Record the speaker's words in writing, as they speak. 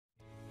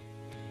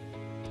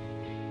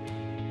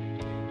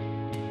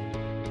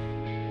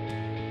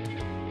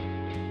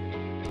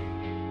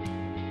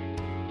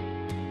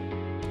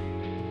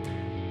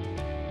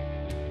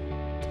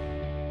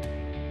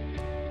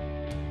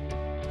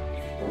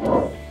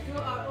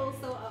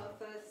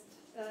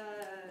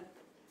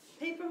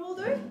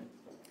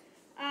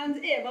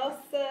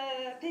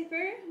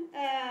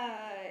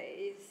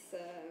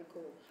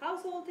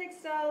household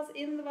textiles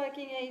in the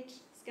Viking Age,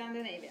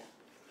 Scandinavia.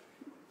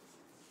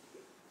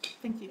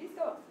 Thank you. Please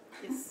go.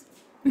 Yes.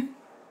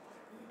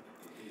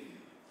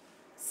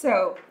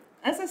 So,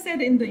 as I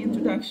said in the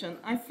introduction,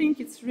 I think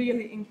it's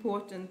really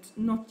important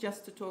not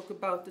just to talk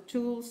about the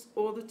tools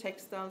or the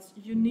textiles.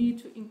 You need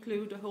to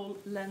include the whole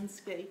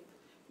landscape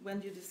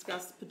when you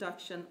discuss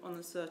production on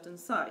a certain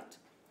site.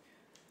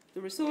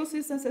 The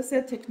resources, as I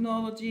said,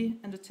 technology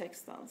and the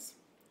textiles.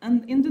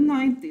 And in the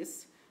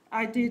 90s,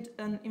 I did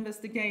an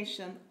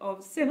investigation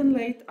of 7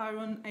 late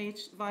Iron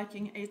Age,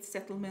 Viking Age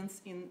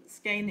settlements in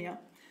Scandinavia.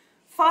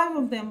 5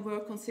 of them were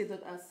considered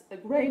as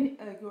agrarian.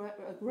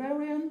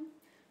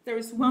 There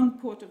is one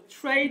port of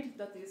trade,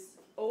 that is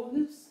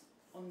Aarhus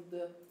on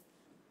the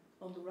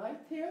right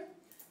here,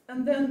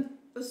 and then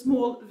a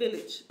small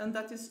village, and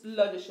that is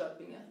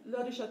Löddeköpinge.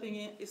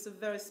 Löddeköpinge is a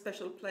very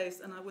special place,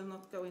 and I will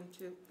not go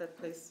into that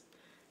place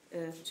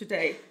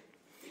today.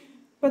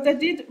 But I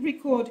did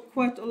record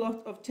quite a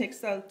lot of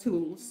textile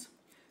tools,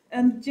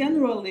 and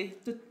generally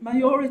the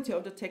majority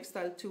of the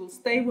textile tools,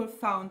 they were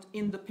found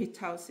in the pit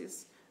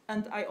houses,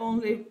 and I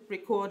only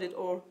recorded,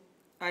 or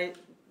I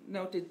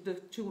noted the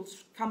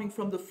tools coming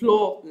from the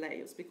floor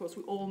layers, because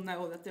we all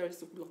know that there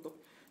is a lot of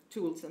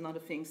tools and other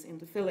things in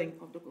the filling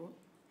of the board.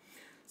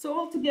 So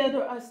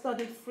altogether I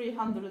studied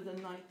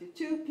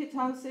 392 pit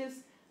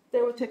houses.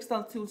 There were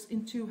textile tools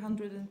in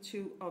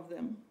 202 of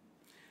them.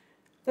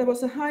 There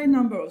was a high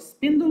number of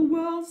spindle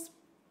whorls,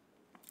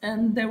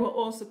 and there were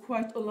also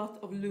quite a lot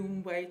of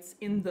loom weights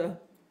in the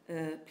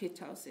pit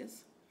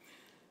houses.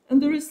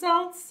 And the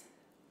results,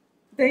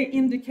 they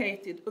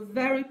indicated a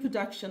varied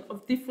production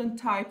of different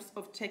types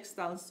of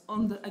textiles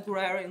on the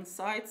agrarian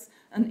sites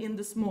and in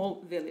the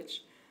small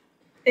village,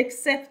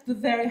 except the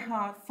very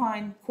high,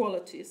 fine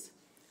qualities.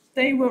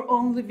 They were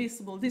only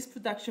visible, this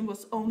production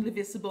was only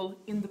visible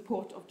in the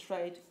port of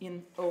trade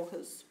in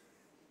Aarhus.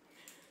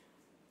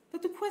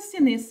 But the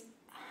question is,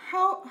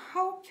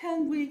 how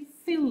can we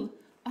fill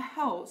a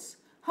house?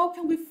 How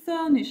can we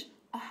furnish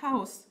a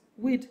house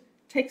with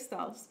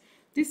textiles?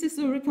 This is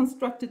a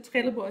reconstructed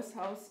Trelleborgs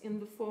house in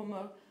the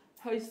former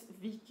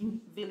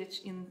Viking village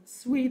in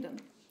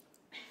Sweden.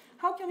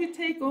 How can we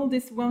take all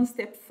this one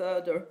step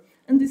further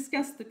and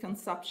discuss the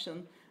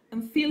consumption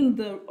and fill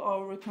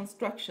our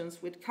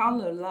reconstructions with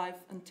color,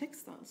 life and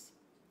textiles?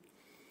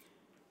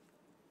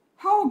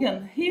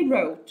 Hougen, he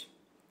wrote,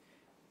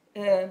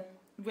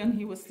 when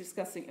he was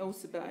discussing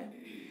Oseberg,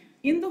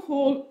 in the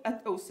hall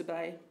at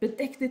Oseberg,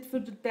 bedecked for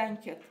the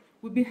banquet,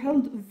 we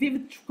beheld a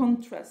vivid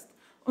contrast.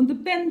 On the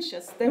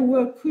benches there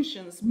were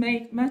cushions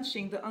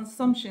matching the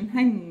unassuming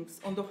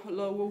hangings on the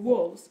lower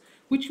walls,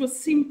 which was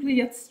simply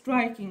yet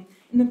striking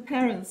in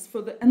appearance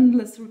for the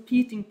endless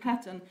repeating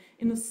pattern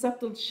in a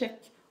subtle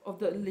check of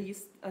the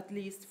at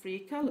least 3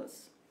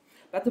 colors.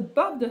 But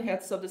above the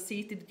heads of the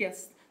seated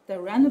guests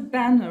there ran a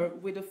banner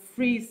with a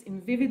frieze in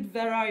vivid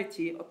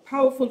variety of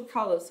powerful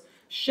colors,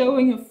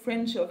 showing a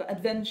fringe of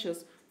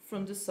adventures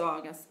from the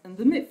sagas and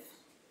the myth.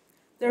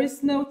 There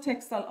is no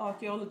textile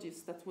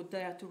archaeologist that would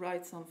dare to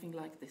write something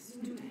like this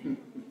today.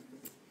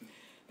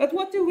 But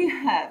what do we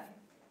have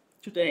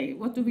today?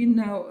 What do we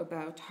know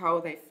about how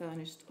they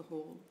furnished a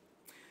hall?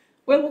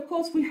 Well, of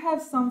course, we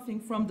have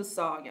something from the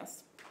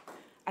sagas.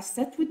 I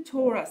sat with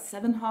Tora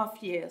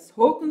 7.5 years,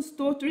 Håkon's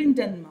daughter in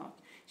Denmark.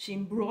 She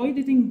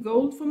embroidered in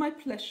gold for my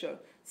pleasure,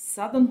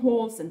 southern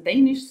halls and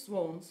Danish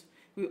swans.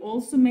 We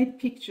also made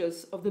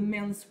pictures of the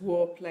men's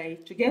war play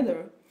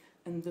together,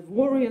 and the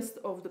warriors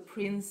of the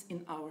prince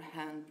in our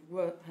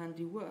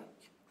handiwork.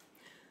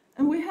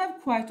 And we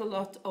have quite a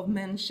lot of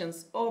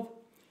mentions of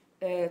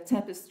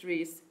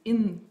tapestries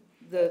in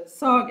the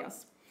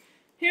sagas.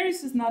 Here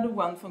is another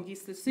one from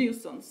Gisle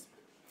Syrssons.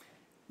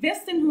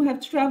 Westin, who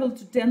have traveled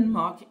to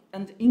Denmark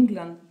and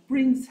England,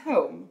 brings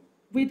home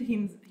with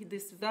him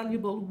this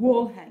valuable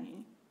wall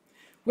hanging.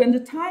 When the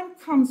time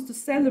comes to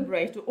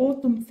celebrate the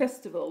autumn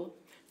festival,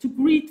 to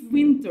greet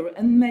winter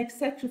and make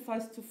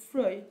sacrifice to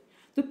Frey,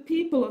 the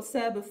people of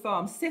Sæby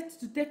farm set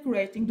to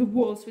decorating the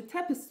walls with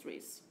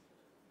tapestries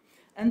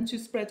and to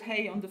spread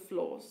hay on the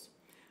floors.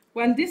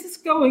 While this is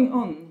going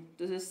on,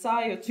 the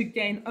desire to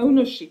gain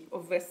ownership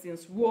of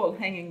Westin's wall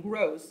hanging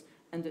grows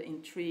and the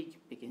intrigue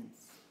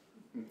begins.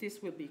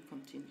 This will be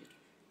continued.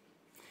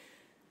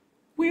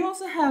 We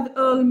also have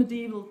early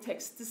medieval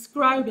texts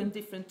describing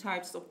different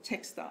types of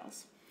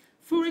textiles.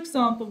 For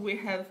example, we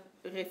have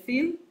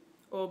refill,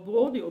 or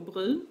brodie or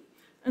brun,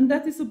 and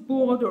that is a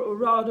border, or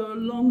rather a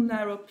long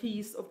narrow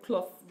piece of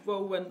cloth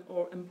woven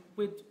or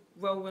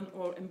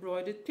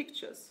embroidered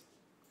pictures.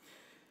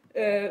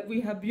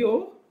 We have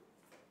bjor,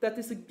 that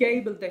is a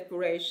gable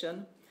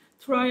decoration,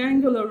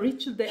 triangular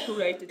richly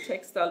decorated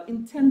textile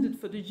intended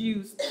for the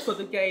use for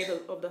the gable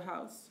of the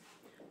house.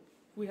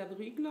 We have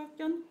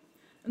rygglaken,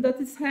 and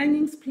that is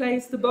hangings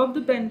placed above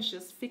the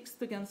benches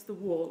fixed against the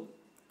wall.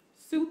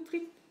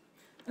 Sutrik,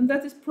 and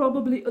that is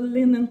probably a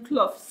linen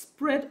cloth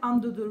spread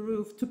under the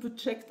roof to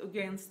protect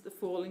against the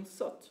falling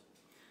sod.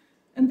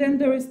 And then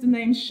there is the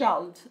name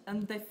skjald,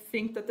 and they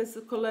think that this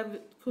is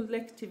a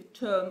collective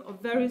term of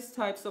various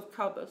types of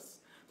covers,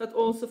 but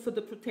also for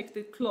the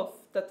protected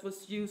cloth that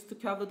was used to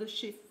cover the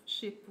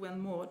ship when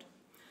moored.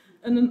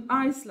 And in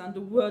Iceland,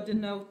 the word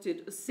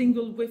denoted a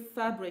single width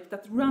fabric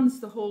that runs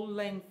the whole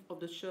length of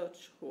the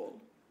church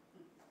hall.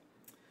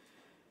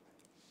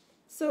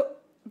 So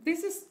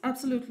this is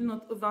absolutely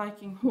not a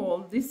Viking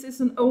hall. This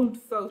is an old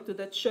photo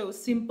that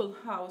shows simple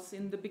house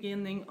in the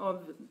beginning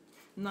of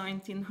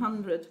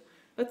 1900.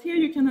 But here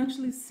you can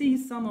actually see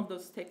some of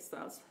those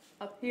textiles.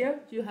 Up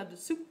here you have the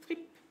suktrip,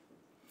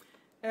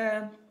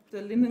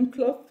 the linen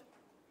cloth.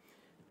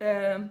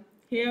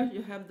 Here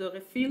you have the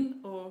refill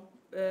or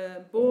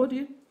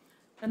body,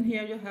 and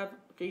here you have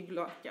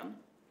rygglakan.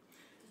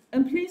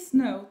 And please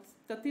note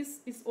that this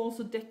is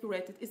also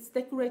decorated. It's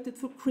decorated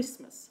for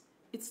Christmas.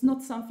 It's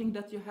not something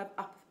that you have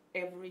up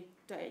every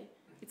day.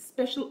 It's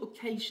special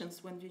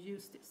occasions when you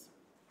use this.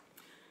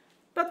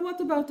 But what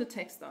about the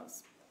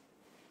textiles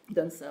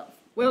themselves?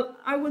 Well,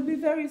 I would be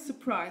very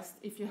surprised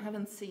if you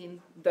haven't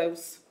seen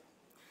those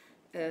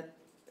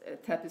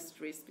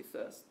tapestries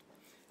first.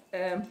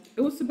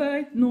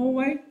 Oseberg,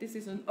 Norway, this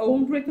is an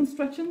old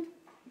reconstruction.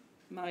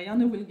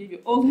 Marianne will give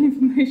you all the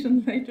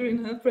information later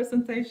in her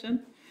presentation.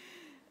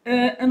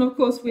 And of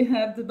course we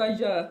have the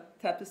Bayeux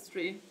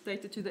tapestry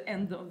dated to the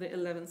end of the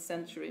 11th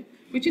century,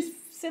 which is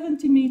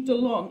 70 meter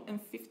long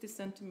and 50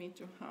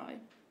 centimeter high.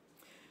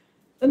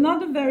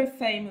 Another very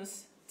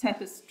famous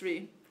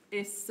tapestry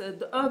is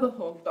the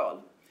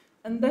Överhogdal,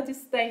 and that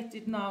is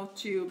dated now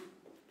to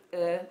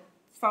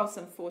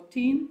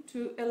 1014 to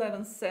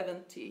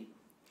 1170.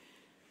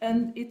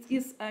 And it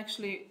is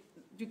actually,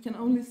 you can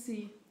only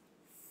see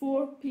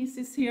 4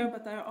 pieces here,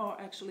 but there are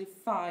actually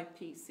 5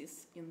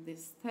 pieces in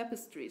these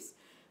tapestries.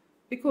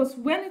 Because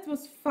when it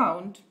was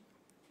found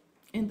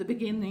in the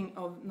beginning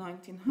of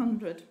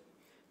 1900,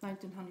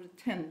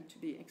 1910 to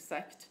be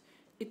exact,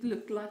 it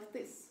looked like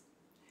this.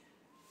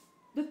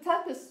 The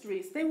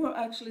tapestries, they were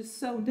actually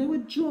sewn, they were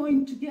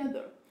joined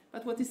together.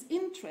 But what is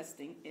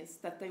interesting is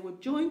that they were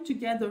joined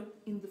together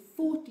in the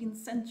 14th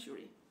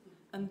century.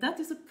 And that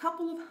is a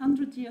couple of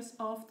 100 years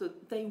after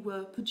they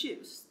were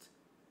produced,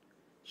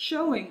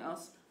 showing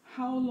us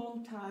how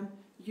long time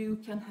you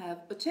can have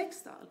a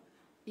textile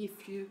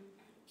if you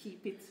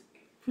keep it,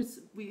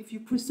 if you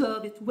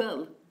preserve it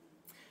well.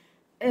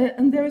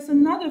 And there is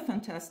another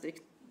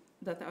fantastic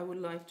that I would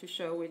like to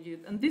show with you,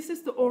 and this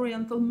is the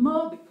Oriental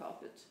Murby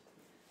carpet.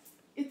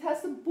 It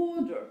has a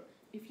border,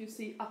 if you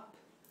see up.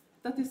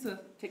 That is a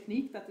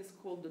technique that is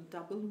called the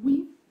double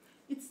weave.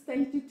 It's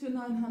dated to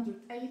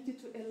 980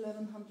 to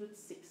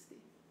 1160.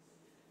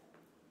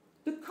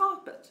 The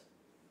carpet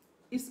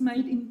is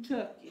made in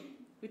Turkey.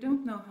 We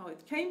don't know how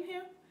it came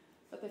here,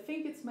 but I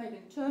think it's made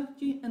in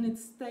Turkey, and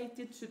it's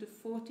dated to the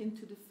 14th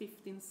to the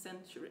 15th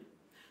century.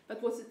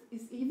 But what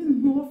is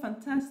even more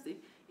fantastic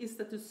is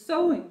that the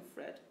sewing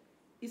thread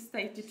is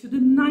dated to the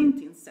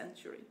 19th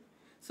century.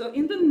 So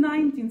in the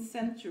 19th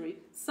century,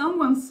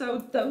 someone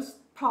sewed those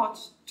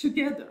parts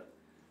together.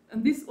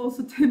 And this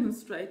also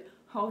demonstrates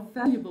how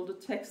valuable the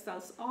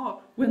textiles are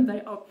when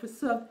they are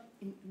preserved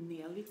in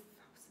nearly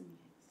 1,000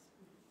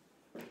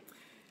 years.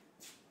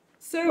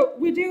 So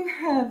we do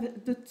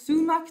have the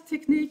sumac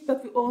technique,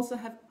 but we also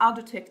have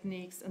other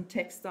techniques and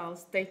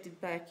textiles dated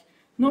back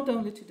not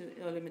only to the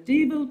early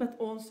medieval, but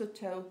also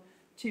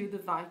to the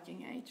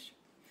Viking Age.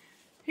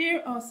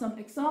 Here are some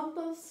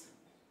examples.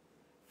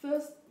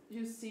 First,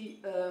 you see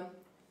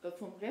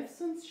from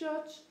Revsund's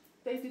church,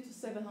 dated to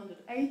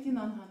 780,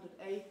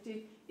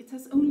 980. It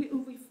has only a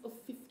width of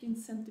 15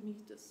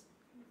 centimeters,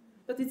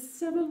 but it's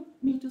several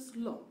meters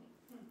long.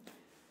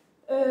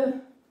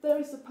 There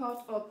is a part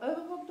of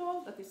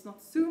Överhogdal that is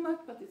not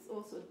sumac, but it's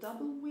also a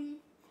double weave.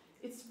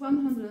 It's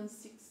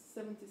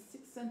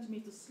 176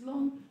 centimeters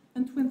long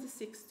and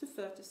 26 to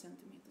 30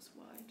 centimeters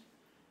wide.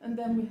 And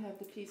then we have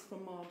the piece from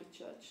Marby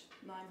Church,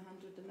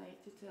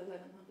 980 to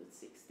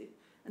 1160,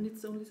 and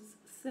it's only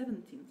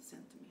 17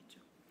 centimeters.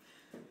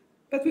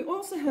 But we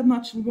also have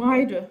much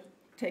wider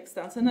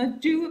textiles, and I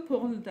do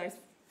apologize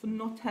for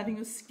not having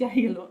a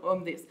scale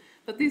on this,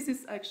 but this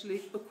is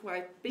actually a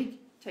quite big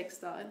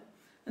textile.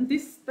 And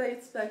this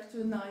dates back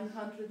to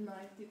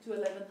 990 to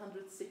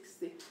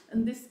 1160,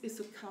 and this is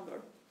a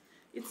cover.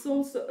 It's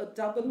also a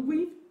double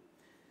weave,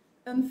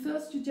 and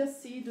first you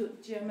just see the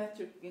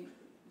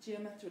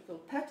geometrical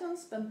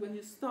patterns, but when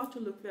you start to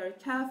look very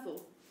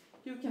careful,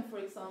 you can, for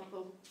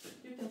example,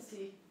 you can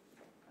see,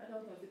 I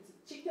don't know if it's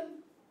a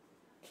chicken.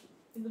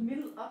 In the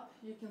middle up,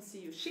 you can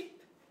see a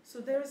ship. So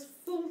there is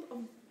full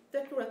of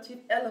decorative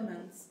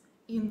elements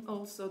in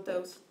also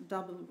those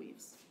double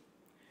weaves.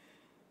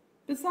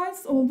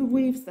 Besides all the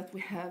weaves that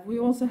we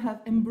also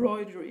have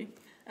embroidery.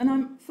 And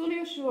I'm fully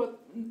assured,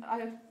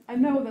 I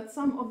know that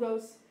some of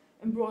those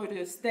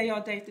embroideries, they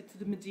are dated to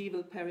the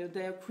medieval period,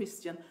 they are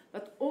Christian,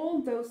 but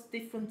all those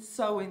different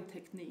sewing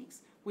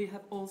techniques we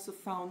have also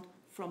found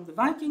from the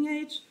Viking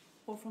Age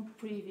or from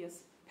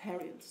previous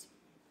periods.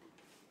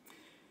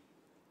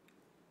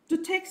 The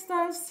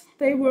textiles,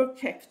 they were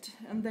kept,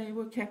 and they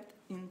were kept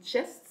in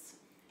chests.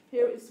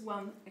 Here is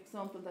one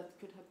example that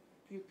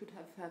you could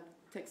have had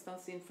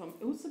textiles in from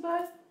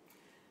Oseberg.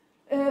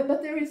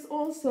 But there is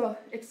also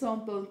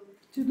example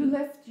To the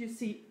left you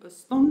see a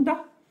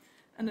stonda,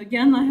 and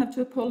again I have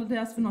to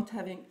apologize for not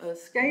having a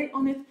scale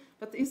on it,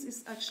 but this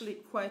is actually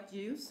quite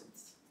used.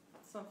 It's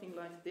something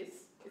like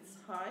this. It's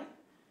high.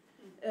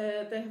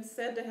 They have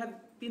said they have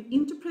been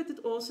interpreted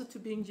also to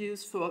being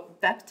used for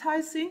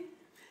baptizing,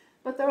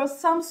 but there are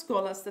some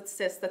scholars that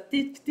says that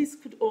this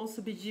could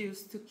also be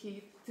used to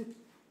keep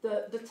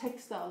the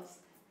textiles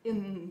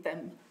in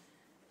them.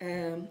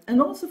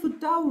 And also for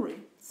dowry,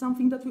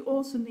 something that we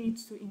also need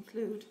to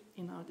include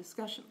in our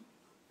discussion.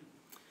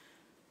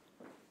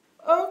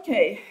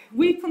 Okay,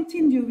 we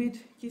continue with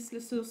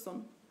Gisle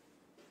Surson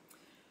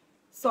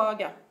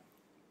saga.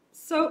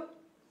 So,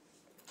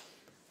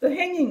 the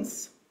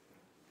hangings.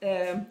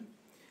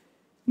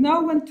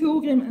 Now when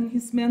Thorgrim and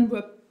his men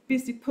were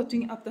busy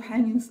putting up the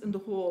hangings in the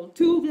hall,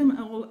 Thorgrim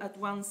all at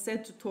once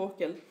said to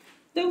Thorkel,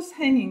 "Those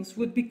hangings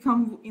would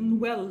become in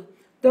well,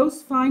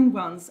 those fine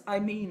ones, I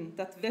mean,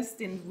 that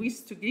Vestin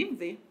wished to give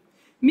thee.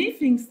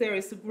 Methinks there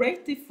is a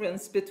great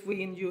difference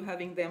between you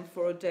having them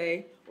for a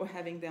day or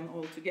having them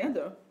all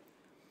together.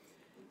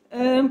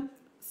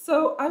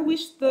 So I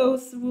wish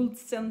those would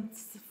send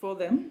for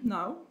them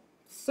now."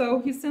 So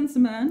he sends a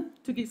man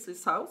to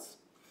Gisle's house,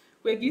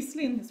 where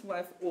Gisle and his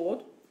wife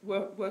Aud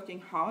were working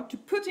hard to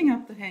putting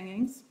up the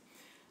hangings.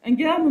 And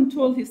Germund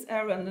told his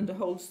errand and the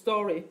whole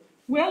story.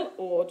 "Well,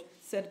 Aud,"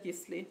 said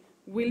Gisle,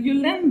 "will you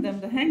lend them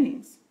the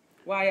hangings?"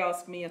 "Why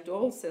ask me at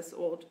all," says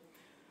Aud,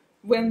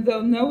 "when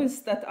thou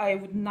knowest that I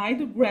would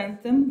neither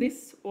grant them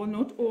this or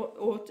not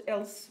aught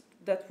else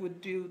that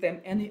would do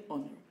them any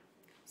honour."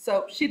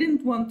 So she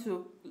didn't want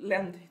to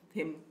lend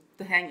him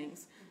the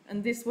hangings,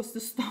 and this was the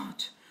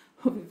start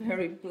of a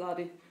very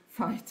bloody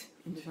fight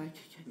in the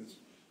Viking Age.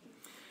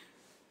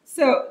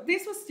 So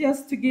this was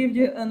just to give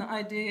you an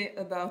idea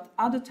about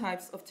other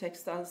types of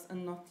textiles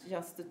and not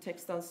just the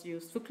textiles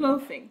used for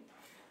clothing.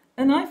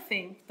 And I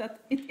think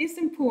that it is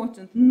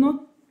important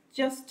not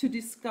just to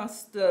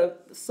discuss the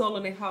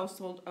solely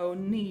household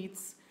own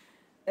needs.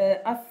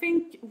 I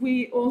think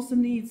we also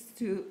need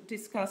to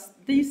discuss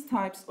these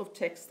types of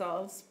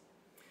textiles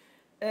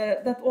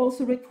that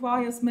also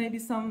requires maybe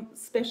some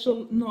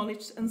special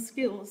knowledge and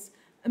skills,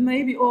 and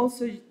maybe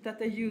also that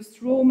they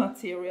used raw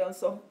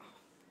materials of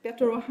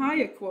better or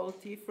higher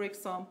quality, for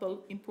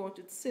example,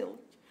 imported silk,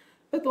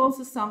 but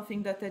also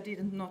something that they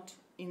didn't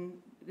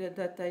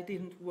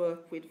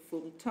work with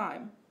full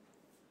time.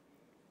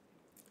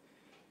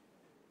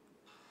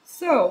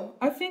 So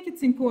I think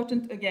it's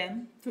important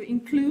again to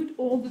include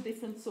all the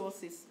different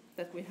sources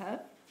that we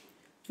have,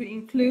 to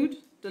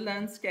include the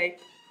landscape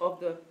of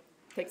the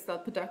textile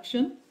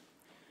production,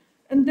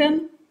 and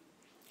then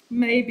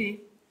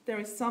maybe there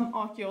is some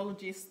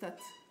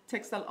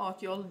textile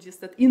archaeologists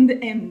that in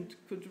the end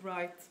could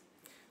write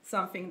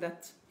something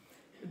that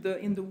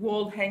in the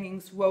wall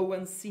hangings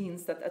woven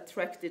scenes that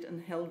attracted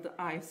and held the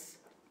eyes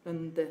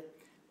and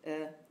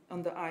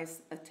on the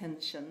eye's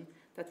attention,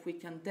 that we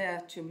can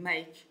dare to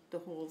make the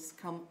halls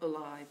come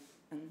alive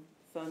and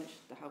furnish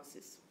the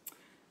houses.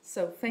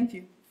 So thank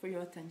you for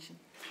your attention.